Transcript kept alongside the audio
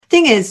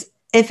Thing is,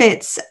 if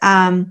it's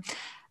a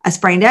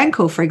sprained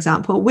ankle, for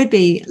example, we'd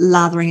be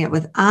lathering it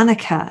with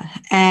arnica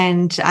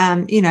and,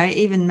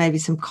 even maybe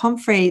some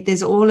comfrey.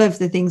 There's all of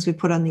the things we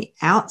put on the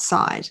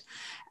outside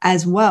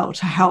as well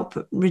to help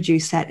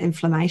reduce that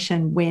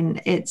inflammation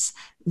when it's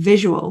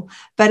visual.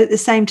 But at the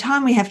same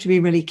time, we have to be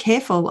really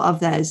careful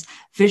of those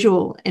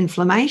visual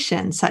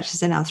inflammations, such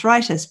as in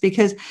arthritis,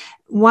 because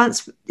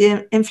once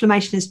the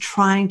inflammation is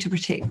trying to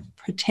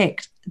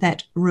protect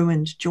that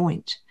ruined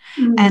joint.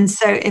 And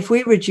so if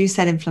we reduce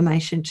that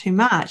inflammation too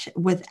much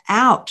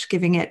without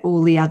giving it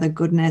all the other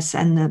goodness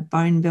and the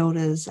bone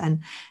builders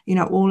and,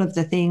 all of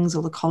the things,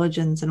 all the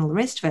collagens and all the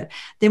rest of it,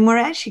 then we're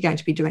actually going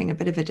to be doing a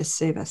bit of a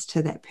disservice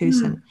to that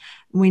person.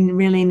 We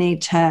really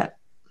need to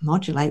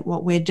modulate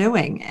what we're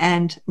doing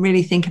and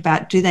really think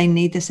about, do they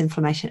need this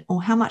inflammation,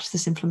 or how much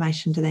this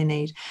inflammation do they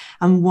need,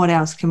 and what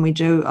else can we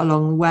do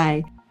along the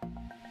way?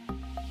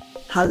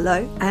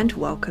 Hello and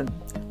welcome.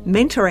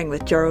 Mentoring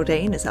with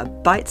Geraldine is a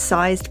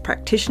bite-sized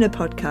practitioner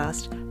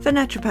podcast for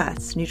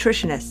naturopaths,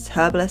 nutritionists,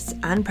 herbalists,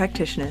 and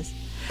practitioners.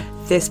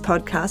 This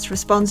podcast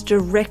responds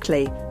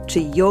directly to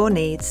your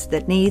needs,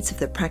 the needs of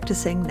the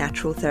practicing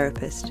natural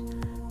therapist.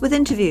 With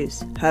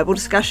interviews, herbal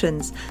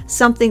discussions,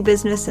 something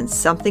business and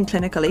something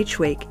clinical each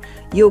week,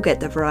 you'll get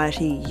the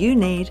variety you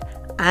need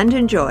and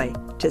enjoy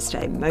to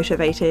stay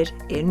motivated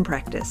in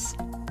practice.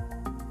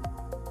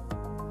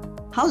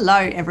 Hello,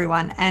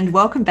 everyone, and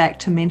welcome back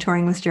to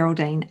Mentoring with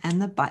Geraldine and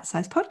the Bite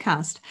Size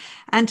Podcast.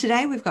 And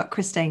today we've got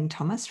Christine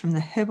Thomas from the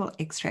Herbal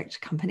Extract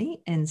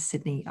Company in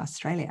Sydney,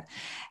 Australia.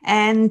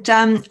 And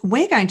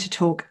we're going to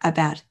talk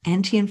about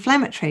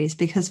anti-inflammatories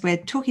because we're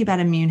talking about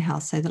immune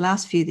health. So the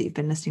last few that you've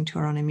been listening to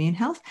are on immune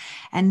health.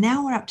 And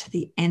now we're up to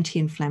the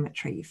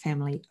anti-inflammatory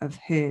family of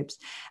herbs.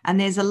 And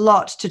there's a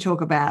lot to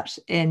talk about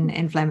in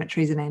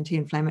inflammatories and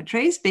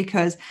anti-inflammatories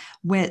because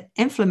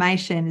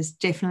inflammation is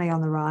definitely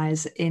on the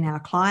rise in our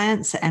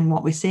clients and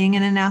what we're seeing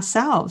in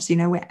ourselves.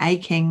 We're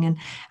aching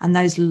and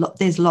there's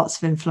lots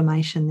of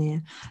inflammation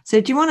there. So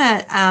do you want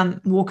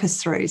to walk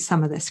us through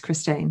some of this,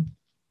 Christine?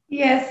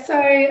 Yes. So,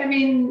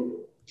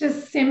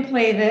 just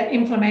simply the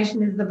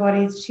inflammation is the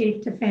body's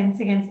chief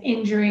defense against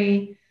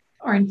injury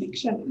or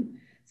infection.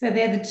 So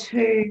they're the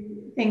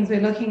two things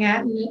we're looking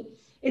at. And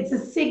it's a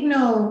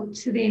signal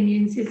to the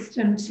immune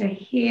system to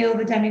heal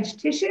the damaged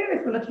tissue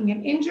if we're looking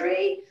at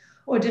injury,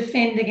 or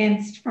defend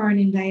against foreign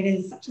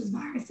invaders such as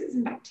viruses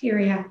and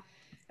bacteria,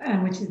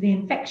 which is the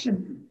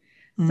infection.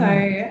 So,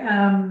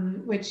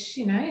 which,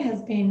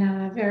 has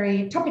been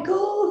very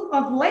topical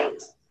of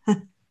late.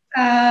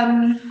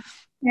 And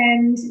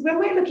when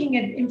we're looking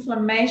at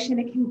inflammation,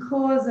 it can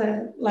cause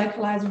a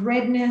localized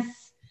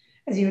redness,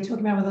 as you were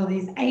talking about with all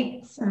these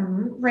aches,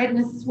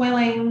 redness,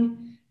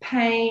 swelling,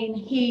 pain,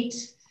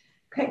 heat.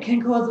 It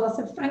can cause loss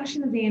of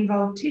function of the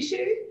involved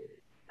tissue.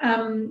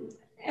 And,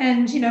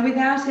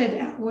 without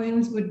it, our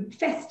wounds would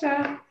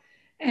fester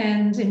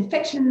and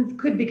infections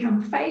could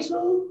become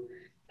fatal.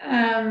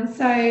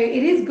 So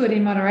it is good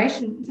in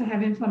moderation to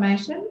have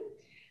inflammation.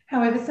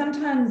 However,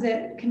 sometimes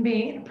it can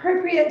be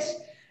inappropriate,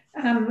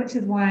 which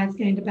is why it's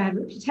gained a bad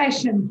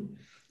reputation.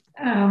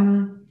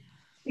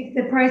 If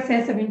the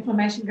process of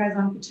inflammation goes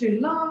on for too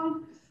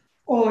long,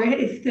 or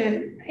if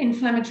the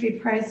inflammatory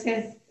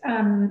process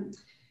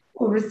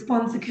or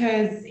response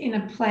occurs in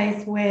a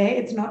place where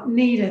it's not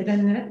needed,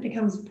 then it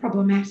becomes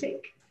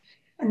problematic.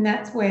 And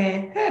that's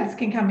where herbs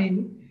can come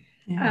in.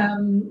 Yeah.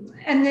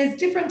 And there's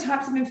different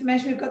types of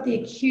inflammation. We've got the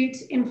acute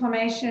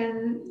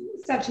inflammation,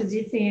 such as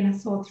you see in a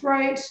sore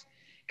throat,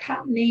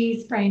 cut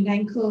knee, sprained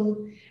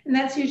ankle, and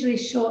that's usually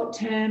short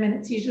term and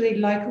it's usually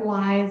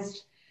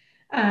localized,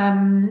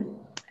 and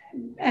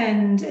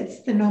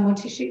it's the normal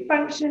tissue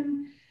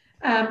function.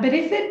 But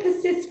if it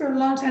persists for a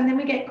long time, then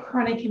we get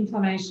chronic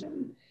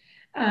inflammation.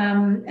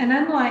 And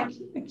unlike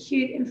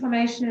acute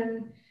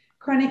inflammation,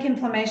 chronic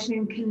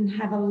inflammation can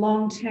have a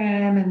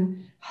long-term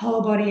and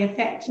whole body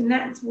effect, and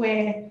that's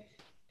where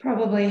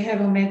probably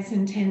herbal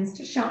medicine tends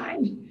to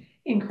shine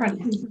in chronic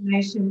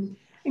inflammation.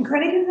 And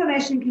chronic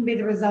inflammation can be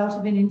the result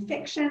of an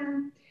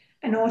infection,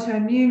 an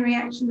autoimmune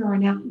reaction, or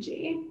an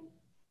allergy.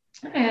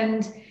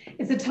 And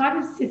it's a type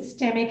of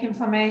systemic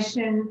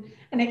inflammation,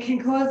 and it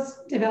can cause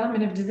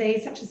development of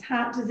disease such as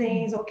heart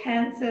disease or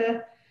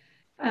cancer,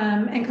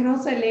 and can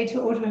also lead to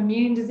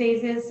autoimmune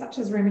diseases such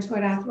as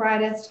rheumatoid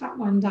arthritis, type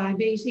 1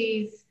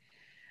 diabetes.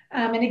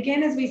 And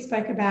again, as we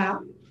spoke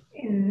about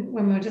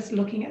when we were just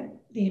looking at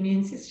the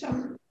immune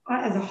system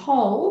as a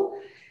whole,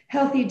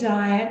 healthy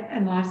diet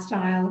and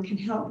lifestyle can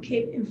help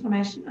keep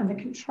inflammation under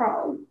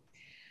control.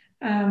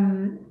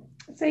 And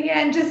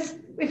just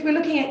if we're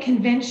looking at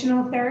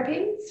conventional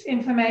therapies for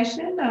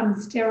inflammation,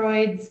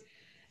 steroids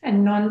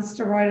and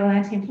non-steroidal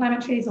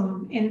anti-inflammatories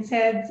or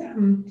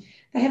NSAIDs,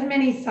 they have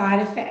many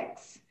side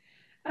effects.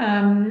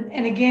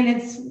 And again,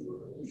 it's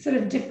sort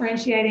of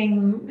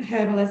differentiating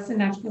herbalists and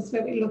naturopaths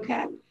where we look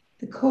at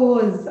the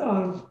cause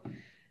of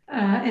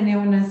an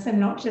illness and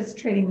not just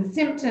treating the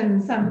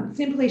symptoms.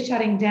 Simply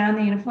shutting down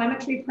the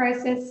inflammatory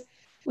process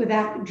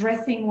without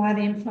addressing why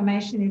the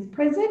inflammation is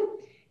present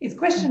is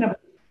questionable.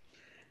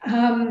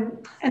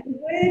 And the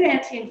word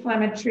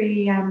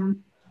anti-inflammatory,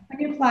 when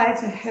you apply it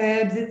to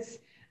herbs, it's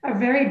a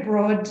very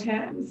broad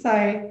term.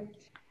 So,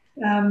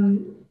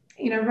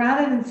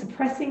 rather than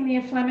suppressing the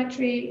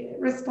inflammatory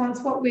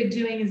response, what we're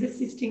doing is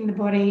assisting the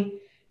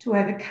body to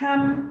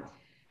overcome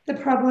the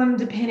problem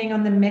depending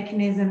on the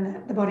mechanism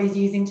that the body is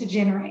using to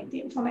generate the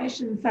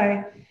inflammation.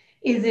 So,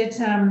 is it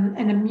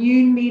an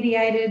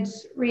immune-mediated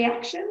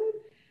reaction,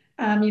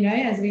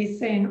 as we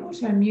see in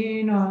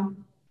autoimmune,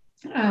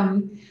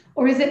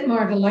 or is it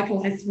more of a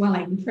localized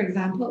swelling, for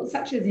example,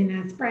 such as in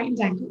a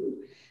sprained ankle?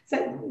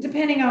 So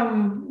depending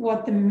on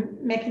what the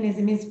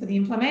mechanism is for the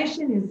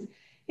inflammation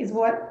is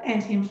what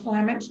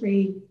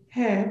anti-inflammatory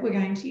herb we're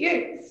going to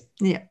use.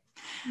 Yeah.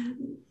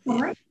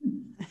 All right.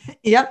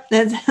 Yep,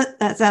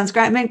 that sounds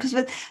great. I mean, because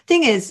the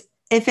thing is,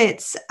 if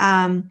it's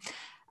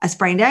a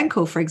sprained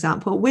ankle, for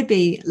example, we'd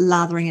be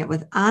lathering it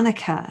with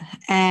arnica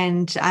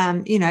and,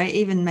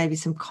 even maybe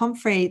some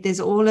comfrey. There's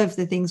all of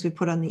the things we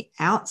put on the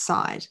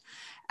outside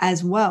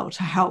as well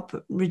to help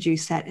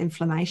reduce that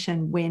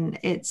inflammation when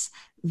it's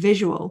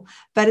visual.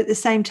 But at the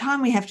same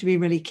time, we have to be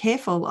really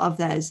careful of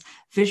those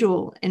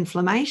visual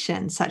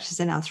inflammations, such as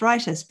in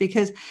arthritis,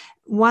 because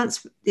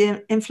once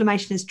the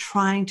inflammation is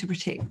trying to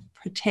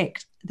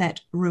protect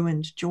that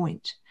ruined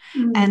joint.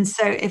 And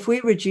so if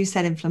we reduce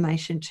that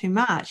inflammation too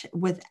much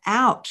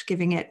without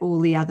giving it all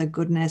the other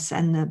goodness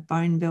and the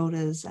bone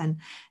builders and,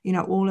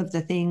 all of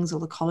the things, all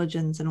the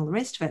collagens and all the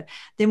rest of it,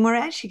 then we're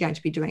actually going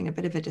to be doing a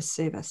bit of a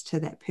disservice to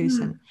that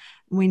person.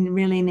 We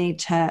really need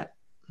to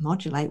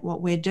modulate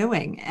what we're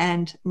doing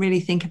and really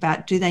think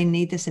about, do they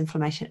need this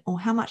inflammation, or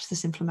how much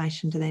this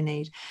inflammation do they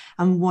need,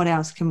 and what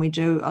else can we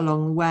do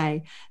along the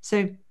way?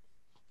 So,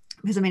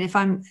 because I mean,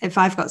 if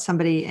I've got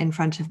somebody in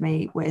front of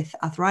me with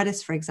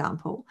arthritis, for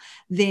example,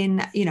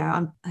 then I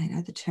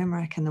know the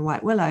turmeric and the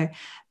white willow,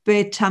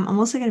 but I'm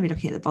also going to be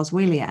looking at the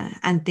boswellia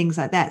and things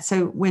like that.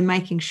 So we're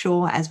making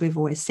sure, as we've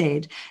always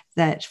said,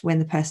 that when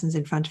the person's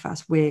in front of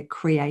us, we're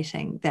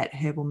creating that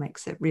herbal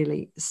mix that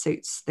really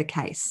suits the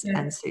case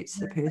and suits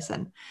the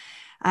person.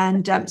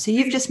 And so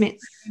you've just met,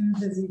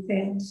 as you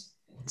said.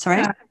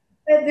 Sorry,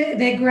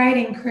 they're great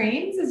in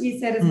creams, as you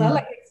said as well,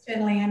 like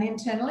externally and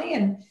internally,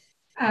 and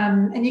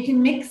you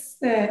can mix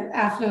the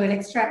fluid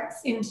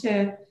extracts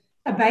into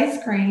a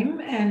base cream,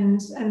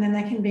 and then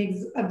they can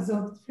be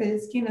absorbed through the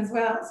skin as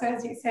well. So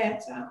as you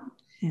said,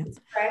 it's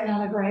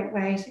another great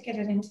way to get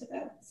it into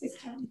the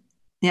system.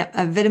 Yep,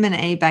 a vitamin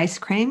E base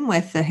cream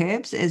with the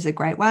herbs is a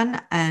great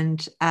one.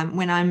 And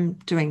when I'm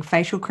doing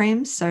facial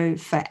creams, so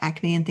for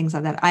acne and things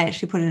like that, I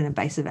actually put it in a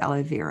base of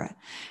aloe vera.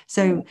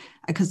 So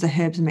because the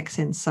herbs mix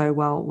in so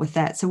well with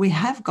that. So we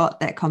have got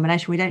that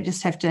combination. We don't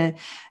just have to,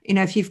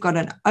 if you've got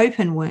an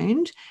open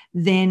wound,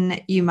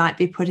 then you might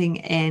be putting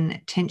in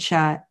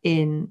tincture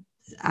in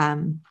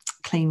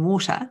clean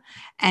water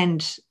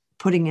and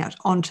putting it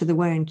onto the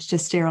wound to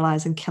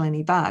sterilize and kill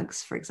any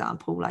bugs, for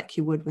example, like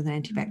you would with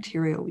an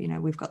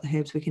antibacterial. We've got the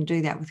herbs, we can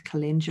do that with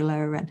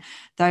calendula and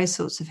those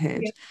sorts of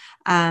herbs.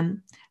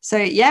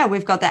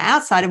 We've got the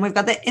outside and we've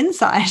got the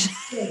inside.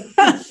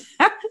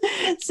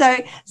 So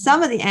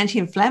some of the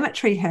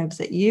anti-inflammatory herbs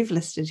that you've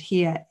listed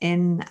here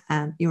in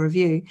your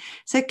review.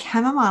 So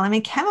chamomile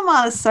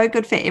is so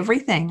good for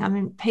everything. I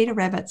mean, Peter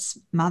Rabbit's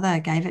mother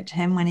gave it to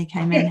him when he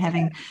came in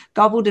having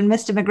gobbled in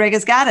Mr.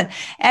 McGregor's garden.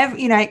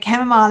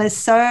 Chamomile is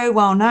so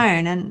well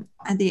known, and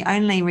the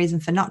only reason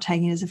for not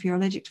taking it is if you're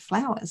allergic to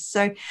flowers.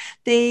 So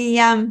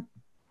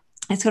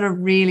it's got a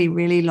really,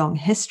 really long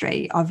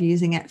history of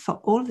using it for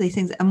all of these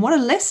things. And what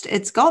a list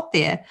it's got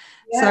there.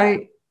 Yeah. So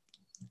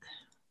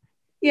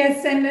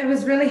yes, and it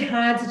was really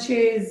hard to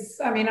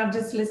choose. I mean, I've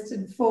just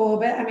listed 4,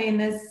 but I mean,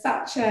 there's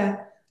such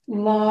a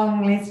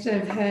long list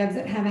of herbs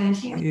that have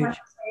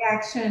anti-inflammatory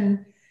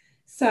action.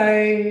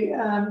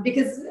 So,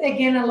 because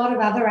again, a lot of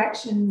other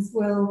actions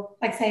will,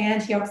 like say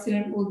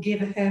antioxidant will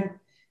give a herb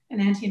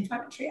an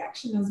anti-inflammatory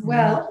action as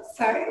well.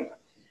 So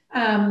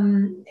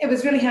it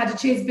was really hard to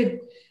choose, but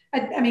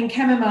I mean,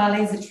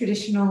 chamomile is a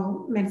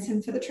traditional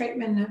medicine for the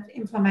treatment of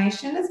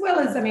inflammation, as well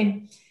as,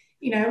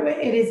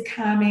 it is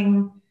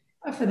calming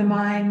for the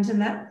mind, and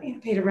that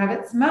Peter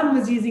Rabbit's mum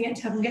was using it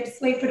to help him get to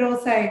sleep, but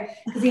also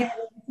because he had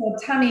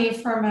a tummy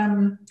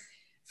from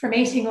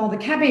eating all the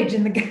cabbage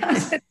in the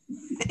garden.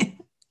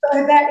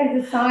 So that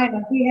is a sign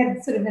that he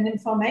had sort of an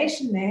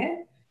inflammation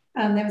there.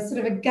 There was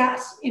sort of a gut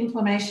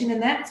inflammation,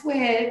 and that's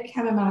where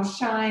chamomile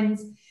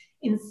shines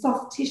in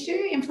soft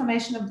tissue,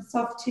 inflammation of the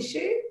soft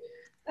tissue,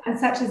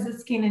 such as the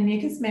skin and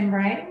mucous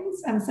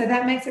membranes. And so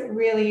that makes it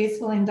really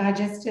useful in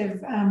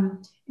digestive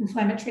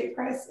inflammatory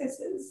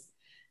processes,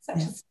 such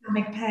as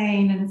stomach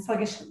pain and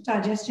sluggish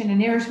digestion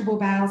and irritable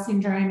bowel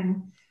syndrome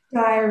and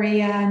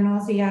diarrhea,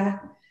 nausea,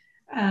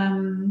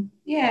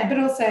 but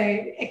also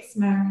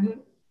eczema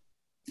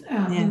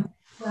and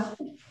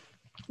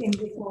skin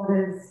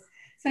disorders.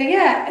 So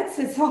it's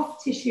a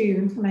soft tissue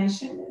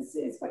inflammation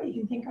is what you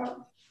can think of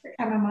for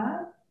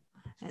chamomile.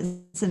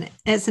 It's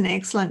an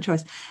excellent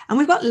choice. And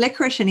we've got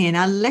licorice in here.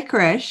 Now,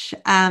 licorice,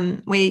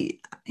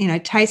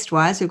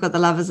 taste-wise, we've got the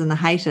lovers and the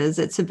haters.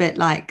 It's a bit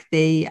like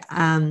the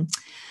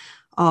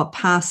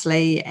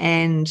parsley,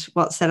 and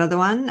what's that other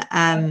one?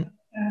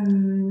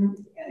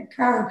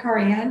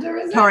 Coriander,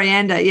 is it?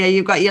 Coriander. Yeah,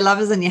 you've got your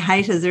lovers and your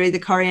haters. They're either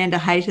coriander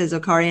haters or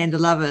coriander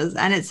lovers.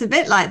 And it's a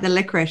bit like the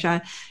licorice.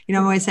 I'm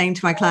always saying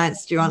to my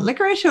clients, do you want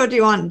licorice or do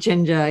you want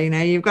ginger?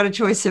 You've got a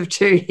choice of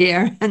two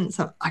here. And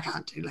so I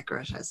can't do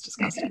licorice. It's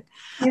disgusting.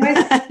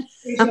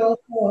 All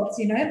thoughts,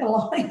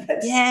 the line.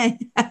 Yeah.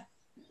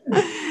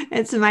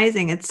 It's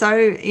amazing. It's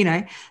so,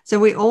 so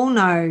we all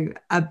know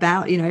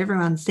about,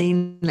 everyone's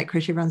seen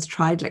licorice, everyone's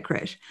tried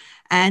licorice.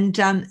 And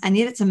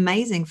yet it's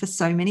amazing for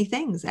so many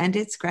things. And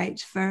it's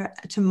great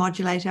to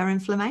modulate our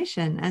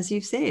inflammation, as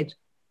you've said.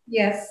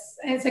 Yes,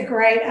 it's a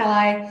great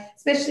ally,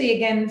 especially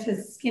again for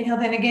skin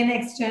health and again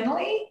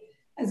externally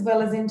as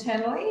well as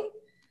internally.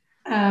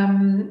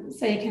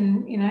 So you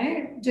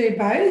can, do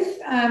both.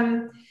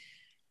 And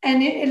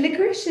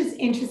licorice is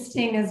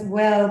interesting as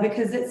well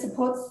because it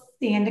supports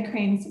the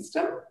endocrine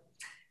system,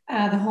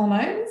 the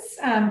hormones,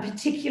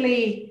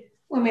 particularly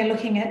when we're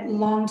looking at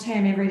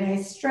long-term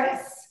everyday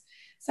stress.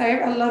 So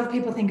a lot of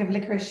people think of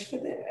licorice for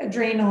the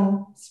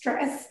adrenal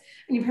stress,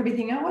 and you probably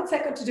think, oh, what's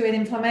that got to do with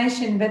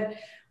inflammation? But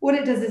what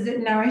it does is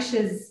it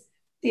nourishes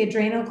the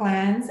adrenal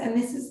glands, and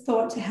this is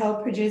thought to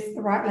help produce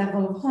the right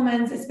level of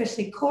hormones,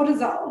 especially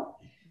cortisol.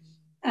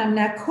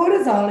 Now,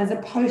 cortisol is a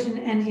potent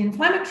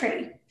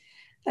anti-inflammatory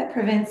that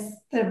prevents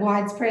the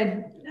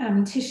widespread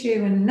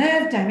tissue and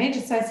nerve damage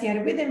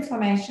associated with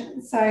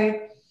inflammation. So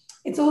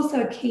it's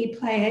also a key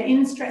player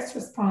in stress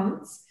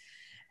response,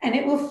 and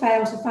it will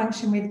fail to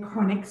function with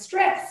chronic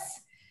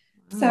stress.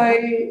 So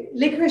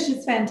licorice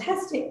is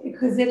fantastic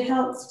because it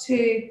helps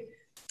to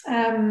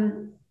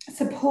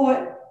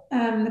support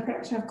the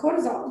production of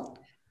cortisol,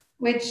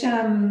 which is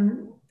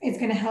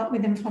going to help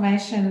with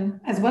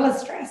inflammation as well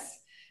as stress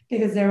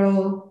because they're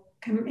all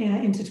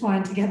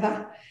intertwined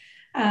together.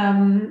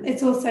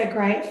 It's also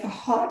great for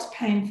hot,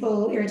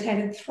 painful,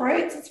 irritated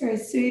throats. It's very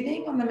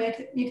soothing on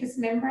the mucous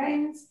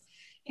membranes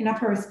in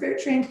upper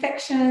respiratory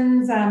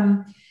infections.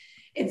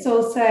 It's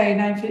also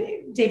known for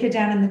deeper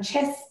down in the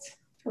chest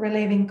for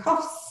relieving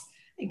coughs,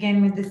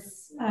 again with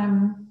this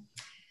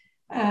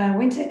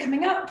winter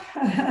coming up,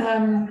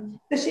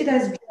 especially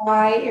those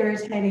dry,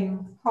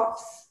 irritating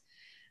coughs.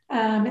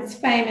 It's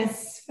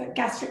famous for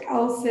gastric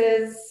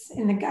ulcers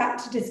in the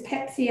gut,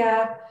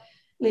 dyspepsia,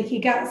 leaky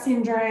gut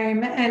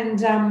syndrome,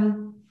 and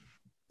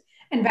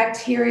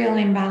bacterial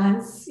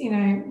imbalance,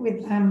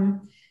 with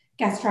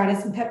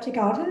gastritis and peptic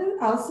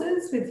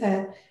ulcers with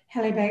the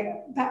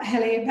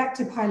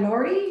Helicobacter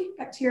pylori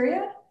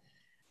bacteria,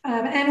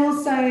 and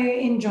also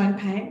in joint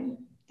pain,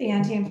 the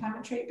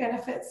anti-inflammatory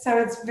benefits. So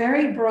it's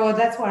very broad.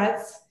 That's why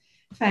it's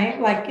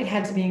it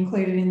had to be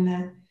included in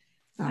the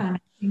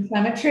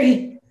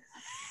inflammatory.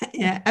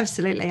 Yeah,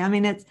 absolutely. I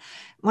mean, it's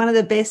one of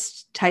the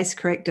best taste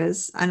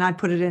correctors, and I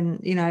put it in,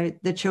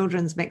 the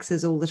children's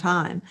mixes all the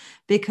time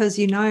because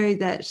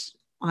that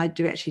I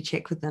do actually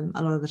check with them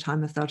a lot of the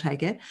time if they'll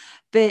take it,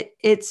 but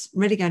it's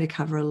really going to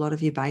cover a lot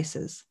of your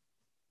bases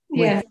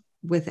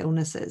with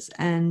illnesses.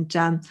 And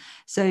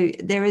so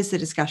there is the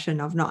discussion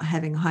of not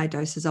having high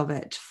doses of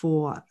it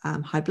for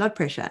high blood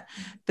pressure.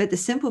 But the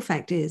simple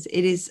fact is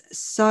it is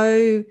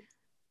so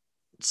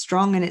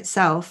strong in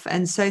itself,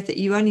 and so that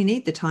you only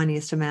need the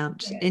tiniest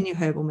amount in your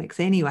herbal mix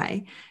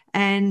anyway,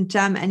 and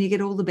you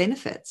get all the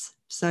benefits.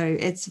 So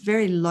it's a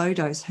very low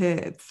dose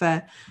herb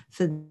for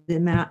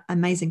the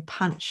amazing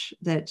punch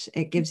that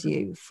it gives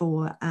you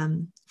for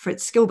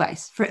its skill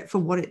base, for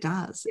what it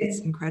does. It's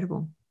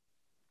incredible.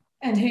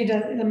 And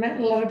a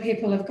lot of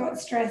people have got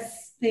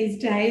stress these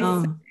days.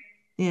 Oh,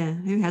 yeah,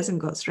 who hasn't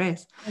got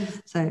stress?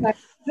 So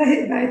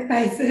both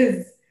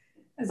bases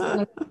as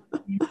well.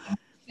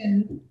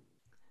 And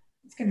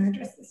it's going to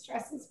address the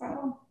stress as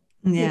well.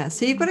 Yeah,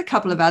 so you've got a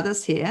couple of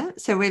others here.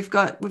 So we've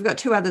got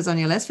two others on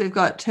your list. We've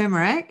got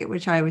turmeric,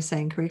 which I was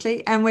saying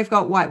correctly, and we've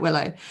got white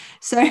willow.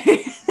 So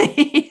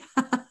I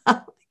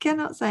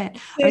cannot say it.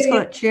 I just call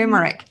it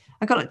turmeric.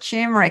 I call it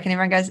turmeric, and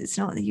everyone goes, "It's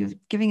not. You're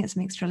giving it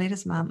some extra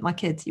letters, Mum." My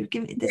kids, you're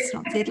giving it's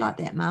not said like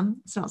that,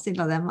 Mum. It's not said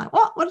like that. I'm like,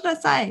 what? What did I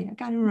say? I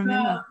can't even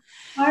remember.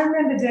 I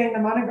remember doing the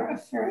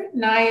monograph for it,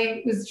 and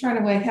I was trying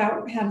to work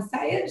out how to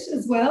say it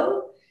as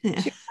well.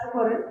 Yeah. I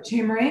called it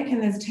turmeric,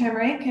 and there's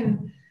turmeric,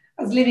 and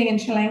I was living in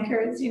Sri Lanka,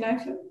 as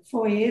for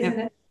 4 years,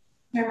 and it's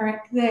turmeric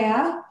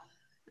there.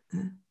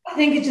 I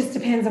think it just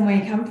depends on where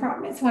you come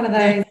from. It's one of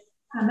those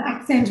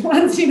accent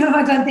ones,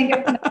 I don't think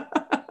it's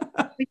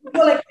we can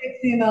call it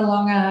curcuma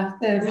longa.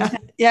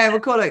 We'll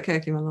call it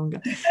curcuma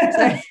longa.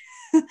 So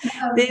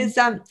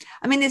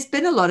there's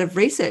been a lot of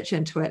research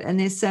into it, and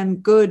there's some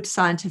good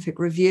scientific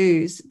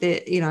reviews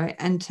that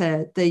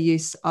into the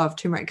use of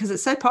turmeric because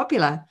it's so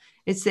popular.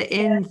 It's the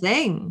end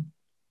thing.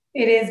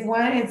 It is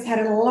one. It's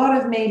had a lot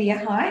of media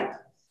hype,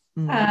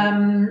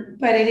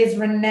 but it is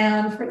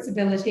renowned for its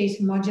ability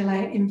to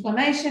modulate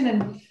inflammation,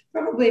 and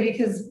probably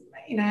because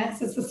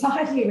as a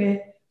society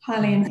we're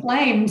highly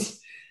inflamed.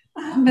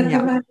 But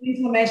the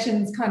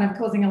inflammation is kind of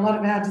causing a lot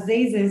of our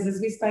diseases,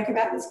 as we spoke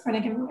about, this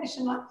chronic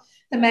inflammation, like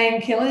the main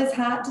killers: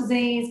 heart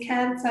disease,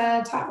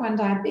 cancer, type 1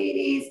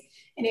 diabetes,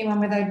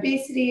 Anyone with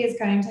obesity is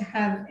going to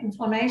have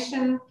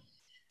inflammation.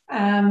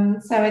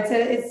 So it's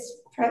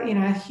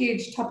a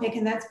huge topic,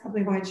 and that's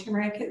probably why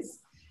turmeric is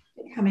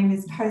becoming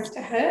this poster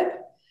herb.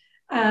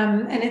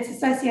 And it's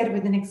associated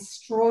with an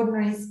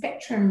extraordinary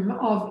spectrum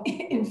of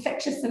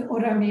infectious and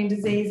autoimmune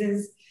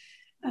diseases,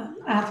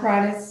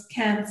 arthritis,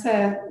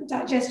 cancer,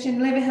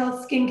 digestion, liver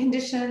health, skin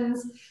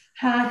conditions,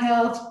 heart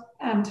health,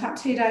 type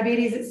 2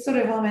 diabetes. It's sort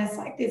of almost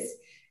like this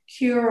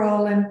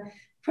cure-all. And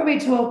probably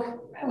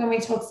when we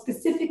talk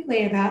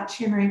specifically about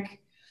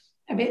turmeric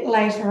a bit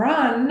later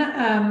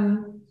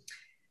on,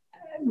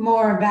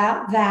 more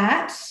about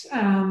that,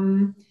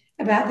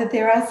 about that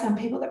there are some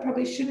people that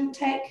probably shouldn't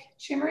take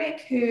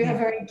turmeric who are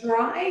very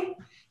dry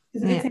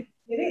because of its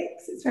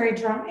antibiotics. It's very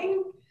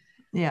drying.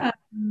 Yeah.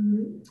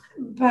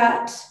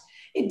 But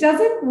it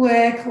doesn't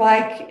work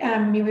like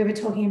we were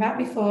talking about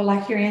before,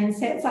 like your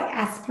NSAIDs, like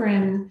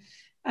aspirin,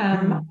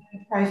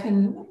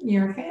 ibuprofen,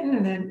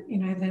 Nurofen,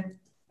 the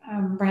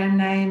brand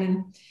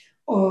name,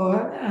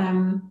 or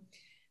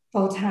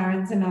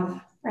Voltaren's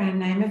another brand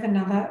name of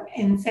another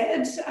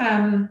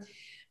NSAID.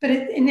 But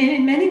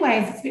in many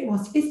ways, it's a bit more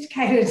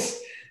sophisticated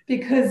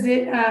because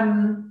it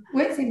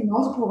works in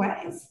multiple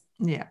ways.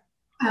 Yeah.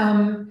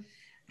 And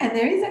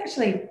there is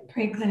actually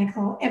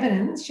preclinical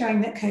evidence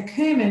showing that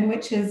curcumin,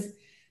 which is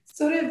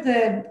sort of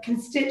the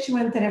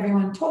constituent that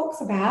everyone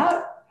talks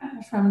about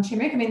from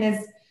turmeric. I mean,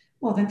 there's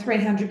more than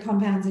 300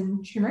 compounds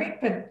in turmeric,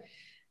 but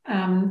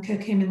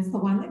curcumin's the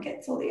one that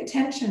gets all the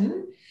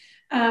attention,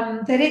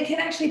 that it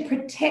can actually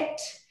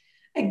protect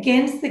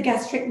against the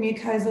gastric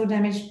mucosal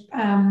damage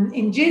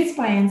induced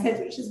by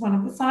NSAIDs, which is one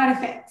of the side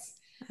effects.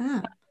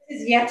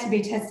 This is yet to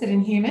be tested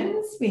in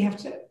humans. We have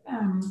to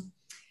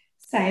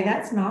say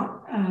that's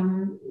not,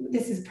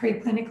 this is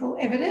preclinical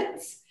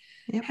evidence.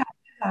 Yep.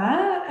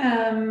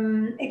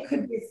 However, it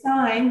could be a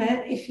sign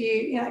that if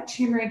you like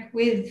turmeric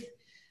with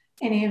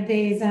any of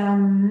these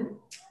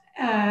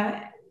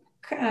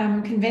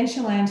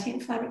conventional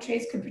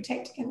anti-inflammatories could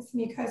protect against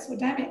mucosal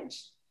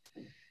damage.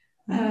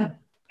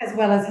 As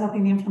well as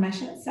helping the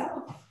inflammation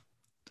itself.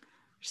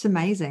 It's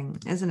amazing,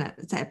 isn't it?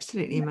 It's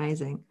absolutely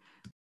amazing.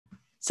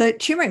 So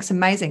turmeric's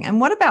amazing. And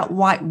what about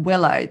white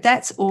willow?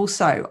 That's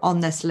also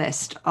on this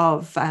list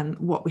of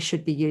what we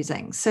should be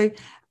using. So,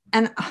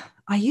 and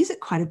I use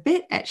it quite a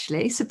bit,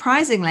 actually.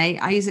 Surprisingly,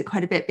 I use it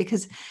quite a bit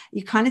because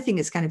you kind of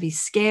think it's going to be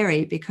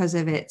scary because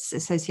of its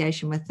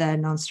association with the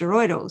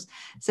non-steroidals.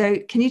 So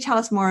can you tell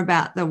us more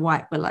about the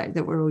white willow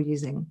that we're all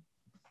using?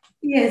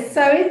 Yes,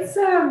 so it's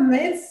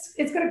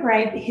got a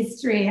great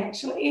history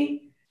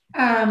actually,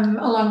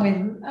 along with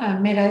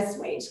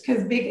meadowsweet,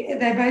 because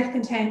they both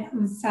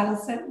contain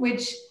salicylate,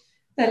 which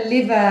the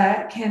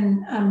liver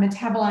can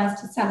metabolize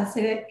to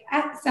salicylic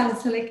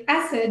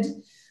acid,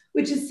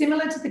 which is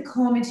similar to the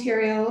core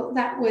material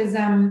that was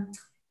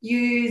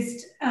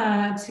used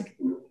to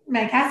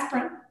make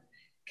aspirin,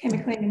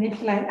 chemically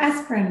manipulate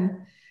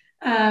aspirin.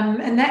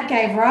 And that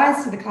gave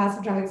rise to the class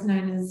of drugs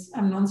known as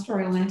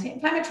non-steroidal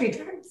anti-inflammatory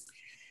drugs.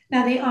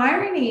 Now, the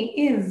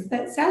irony is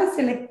that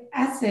salicylic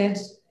acid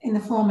in the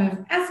form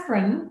of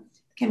aspirin,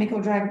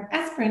 chemical drug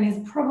aspirin,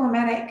 is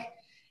problematic.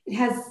 It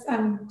has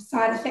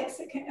side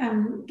effects,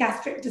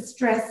 gastric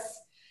distress.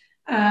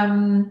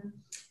 And,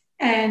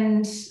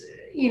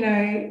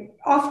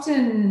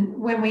 often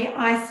when we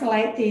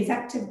isolate these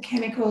active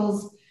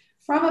chemicals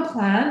from a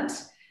plant,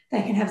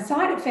 they can have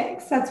side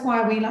effects. That's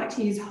why we like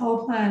to use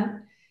whole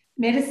plant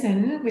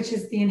medicine, which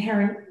is the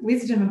inherent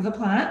wisdom of the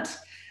plant,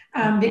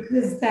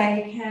 because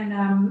they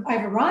can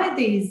override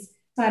these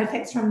side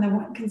effects from the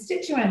one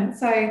constituent.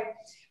 So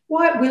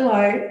white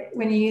willow,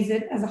 when you use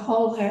it as a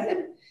whole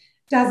herb,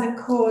 doesn't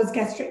cause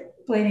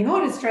gastric bleeding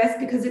or distress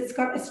because it's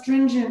got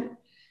astringent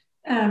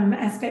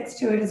aspects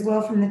to it as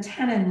well from the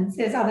tannins.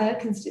 There's other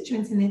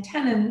constituents in their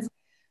tannins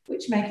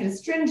which make it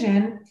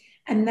astringent,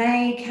 and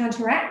they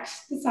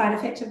counteract the side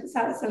effect of the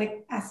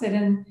salicylic acid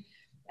and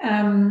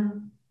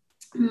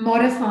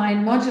modify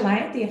and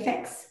modulate the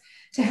effects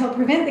to help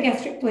prevent the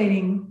gastric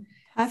bleeding.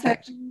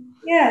 Perfect. So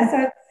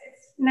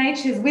it's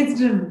nature's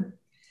wisdom.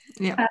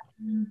 Yeah.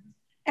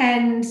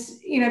 And,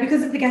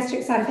 because of the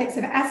gastric side effects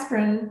of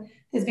aspirin,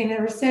 there's been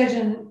a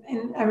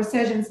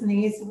resurgence in the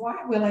use of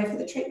white willow for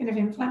the treatment of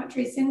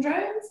inflammatory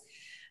syndromes.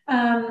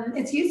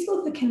 It's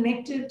useful for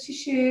connective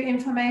tissue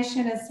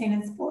inflammation as seen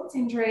in sports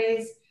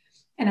injuries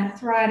and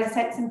arthritis,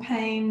 aches and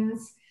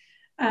pains.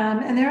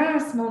 And there are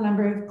a small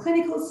number of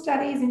clinical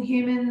studies in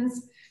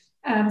humans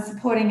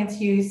supporting its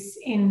use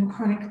in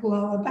chronic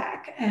lower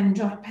back and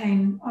joint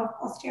pain of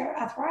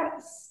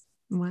osteoarthritis.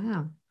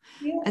 Wow.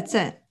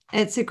 Yeah.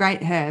 It's a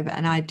great herb,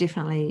 and I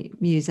definitely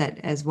use it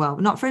as well.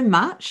 Not very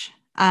much,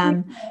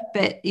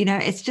 but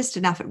it's just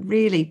enough. It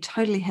really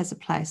totally has a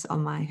place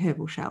on my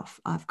herbal shelf,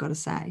 I've got to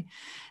say.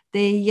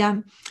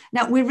 Now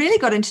we really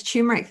got into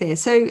turmeric there,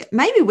 so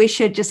maybe we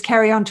should just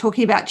carry on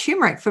talking about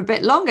turmeric for a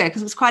bit longer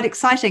because it was quite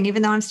exciting,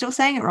 even though I'm still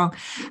saying it wrong.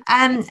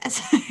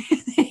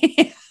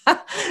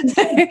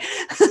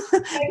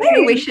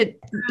 Maybe we should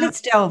let's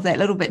delve that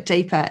little bit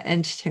deeper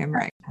into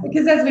turmeric,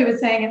 because as we were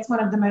saying, it's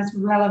one of the most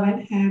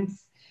relevant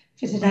herbs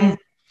for today's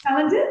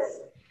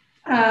challenges.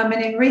 And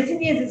in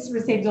recent years, it's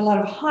received a lot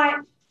of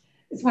hype.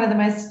 It's one of the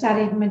most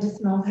studied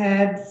medicinal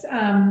herbs.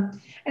 And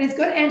it's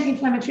got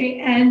anti-inflammatory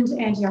and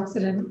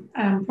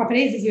antioxidant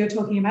properties, as you were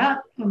talking about.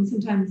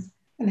 Sometimes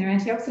when they're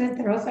antioxidants,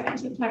 they're also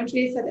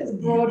anti-inflammatory. So there's a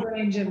broad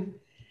range of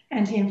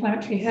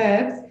anti-inflammatory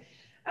herbs.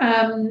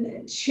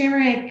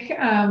 Turmeric,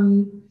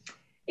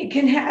 it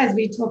can, as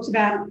we talked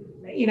about,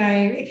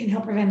 it can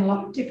help prevent a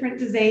lot of different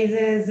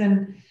diseases.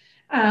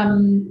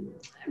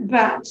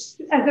 But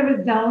as a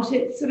result,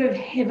 it's sort of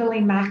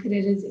heavily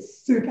marketed as a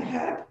super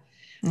herb.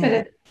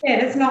 But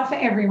it's not for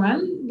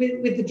everyone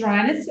with the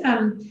dryness.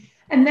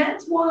 And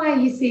that's why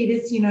you see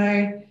this,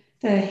 the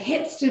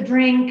hipster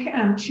drink,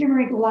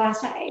 turmeric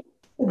latte,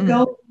 the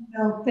golden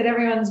milk that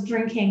everyone's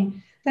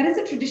drinking. That is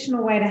a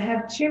traditional way to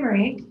have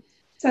turmeric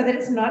so that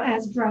it's not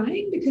as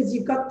drying, because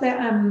you've got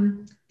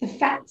the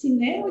fats in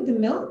there with the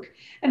milk.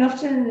 And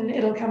often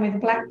it'll come with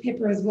black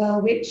pepper as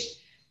well, which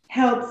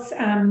helps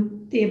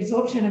the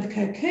absorption of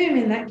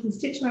curcumin, that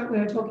constituent we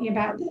were talking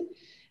about that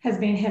has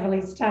been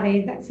heavily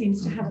studied, that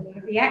seems to have a lot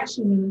of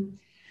reaction,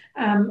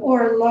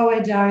 or a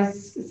lower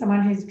dose for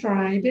someone who's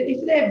dry. But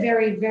if they're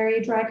very,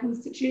 very dry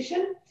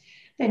constitution,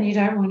 then you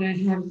don't want to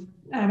have,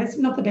 it's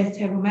not the best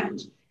herbal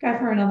match. Go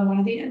for another one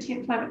of the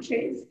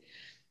anti-inflammatories.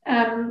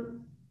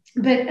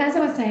 But as I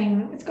was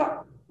saying, it's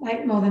got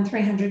like more than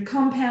 300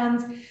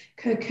 compounds.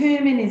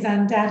 Curcumin is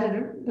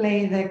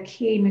undoubtedly the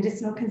key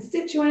medicinal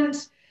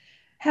constituent.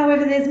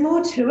 However, there's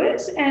more to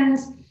it. And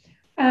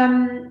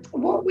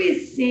what we're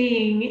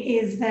seeing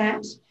is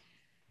that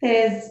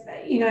there's,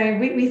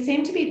 we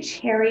seem to be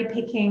cherry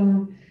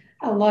picking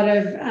a lot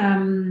of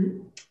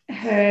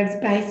herbs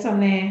based on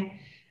their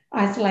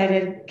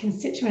isolated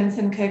constituents,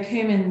 and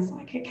curcumin's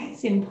like a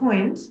case in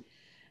point.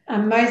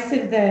 Most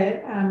of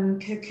the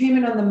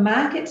curcumin on the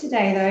market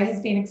today, though,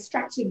 has been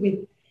extracted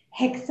with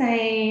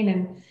hexane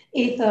and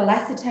ethyl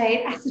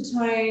acetate,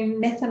 acetone,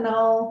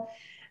 methanol.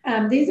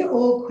 These are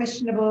all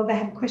questionable. They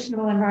have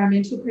questionable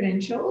environmental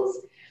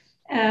credentials.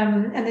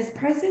 And this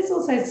process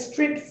also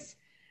strips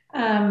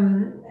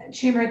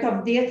turmeric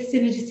of the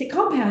synergistic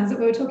compounds that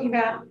we were talking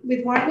about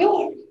with white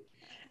willow.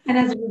 And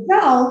as a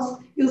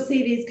result, you'll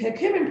see these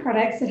curcumin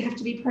products that have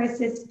to be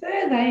processed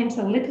further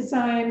into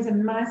liposomes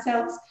and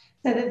micelles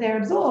so that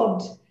they're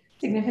absorbed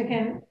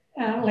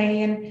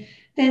significantly. And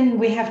then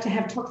we have to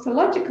have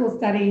toxicological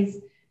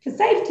studies for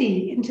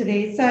safety into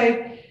these.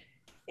 So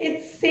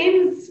it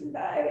seems,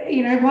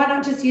 why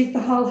not just use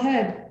the whole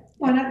herb?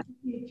 Why not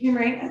use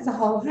turmeric as a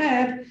whole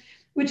herb,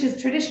 which is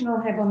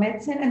traditional herbal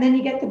medicine, and then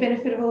you get the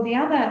benefit of all the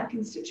other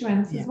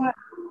constituents as well.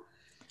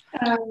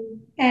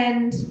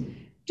 And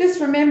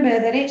just remember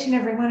that each and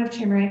every one of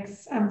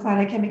turmeric's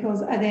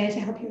phytochemicals are there to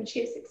help you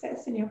achieve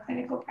success in your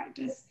clinical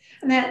practice.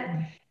 And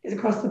that is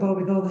across the board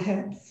with all the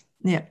herbs.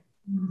 Yeah.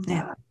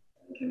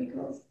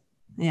 Chemicals.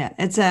 Yeah,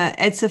 it's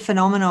a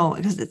phenomenal,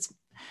 because it's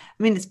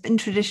been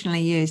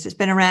traditionally used. It's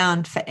been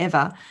around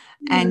forever.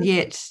 And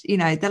yet,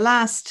 the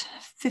last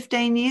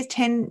 15 years,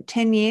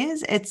 10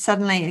 years, it's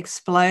suddenly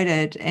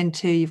exploded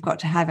into you've got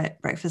to have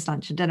it breakfast,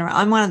 lunch and dinner.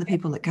 I'm one of the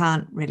people that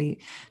can't really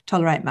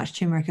tolerate much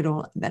turmeric at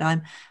all, but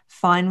I'm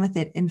fine with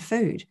it in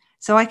food.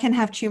 So I can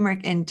have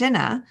turmeric in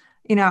dinner.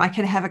 I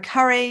can have a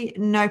curry,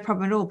 no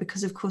problem at all,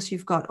 because of course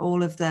you've got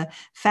all of the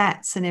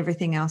fats and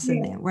everything else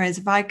in there. Whereas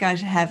if I go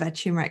to have a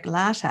turmeric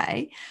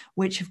latte,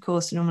 which of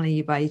course normally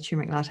you buy your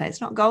turmeric latte,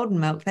 it's not golden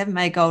milk. They haven't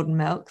made golden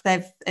milk.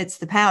 It's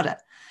the powder.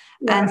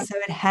 Right. And so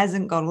it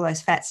hasn't got all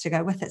those fats to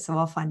go with it. So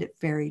I'll find it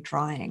very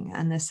drying.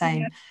 And the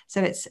same. Yeah.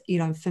 So it's,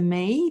 for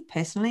me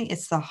personally,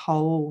 it's the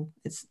whole,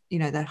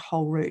 that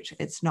whole root.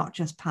 It's not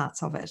just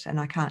parts of it. And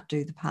I can't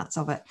do the parts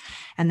of it.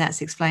 And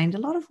that's explained a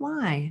lot of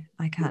why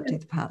I can't do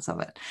the parts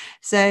of it.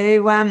 So,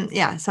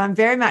 so I'm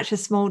very much a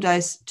small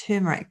dose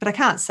turmeric, but I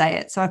can't say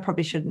it. So I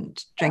probably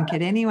shouldn't drink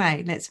it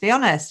anyway. Let's be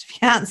honest. If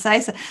you can't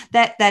say so,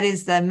 that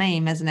is the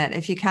meme, isn't it?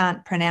 If you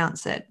can't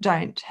pronounce it,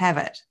 don't have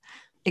it.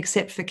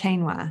 Except for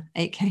quinoa,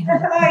 eat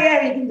quinoa. Oh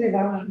yeah, you can do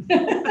that one.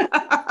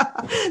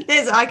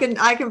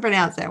 I can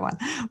pronounce that one.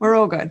 We're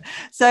all good.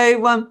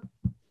 So,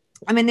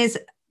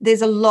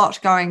 there's a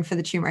lot going for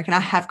the turmeric, and I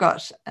have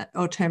got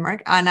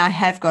turmeric, and I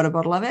have got a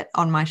bottle of it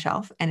on my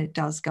shelf, and it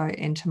does go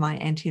into my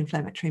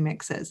anti-inflammatory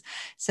mixes.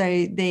 So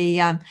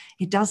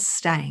it does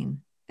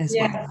stain as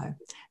well, though.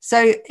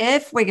 So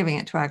if we're giving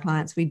it to our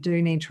clients, we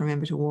do need to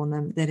remember to warn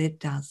them that it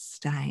does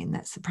stain.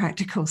 That's the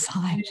practical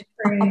side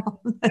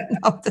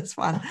of this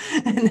one,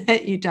 and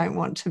that you don't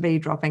want to be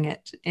dropping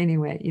it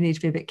anywhere. You need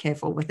to be a bit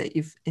careful with it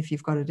if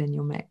you've got it in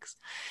your mix.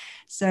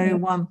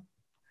 So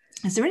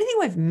is there anything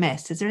we've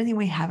missed? Is there anything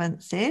we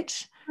haven't said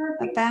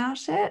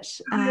about it?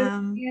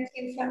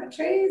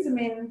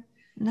 Anti-inflammatories,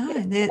 no,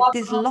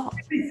 there's lots.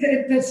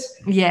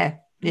 Yeah.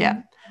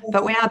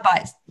 But we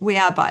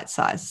are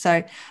bite-sized.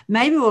 So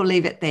maybe we'll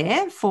leave it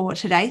there for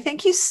today.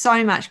 Thank you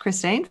so much,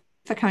 Christine,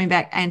 for coming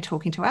back and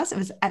talking to us. It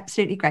was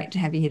absolutely great to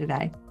have you here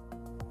today.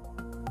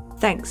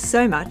 Thanks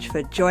so much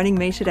for joining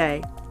me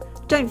today.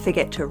 Don't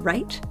forget to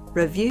rate,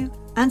 review,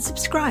 and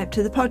subscribe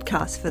to the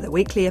podcast for the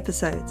weekly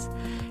episodes.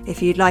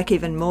 If you'd like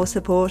even more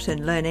support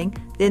and learning,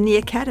 then the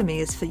Academy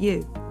is for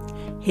you.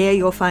 Here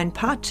you'll find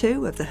part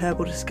 2 of the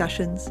herbal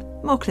discussions,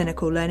 more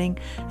clinical learning,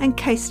 and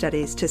case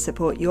studies to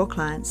support your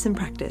clients in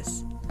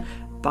practice.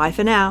 Bye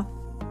for now.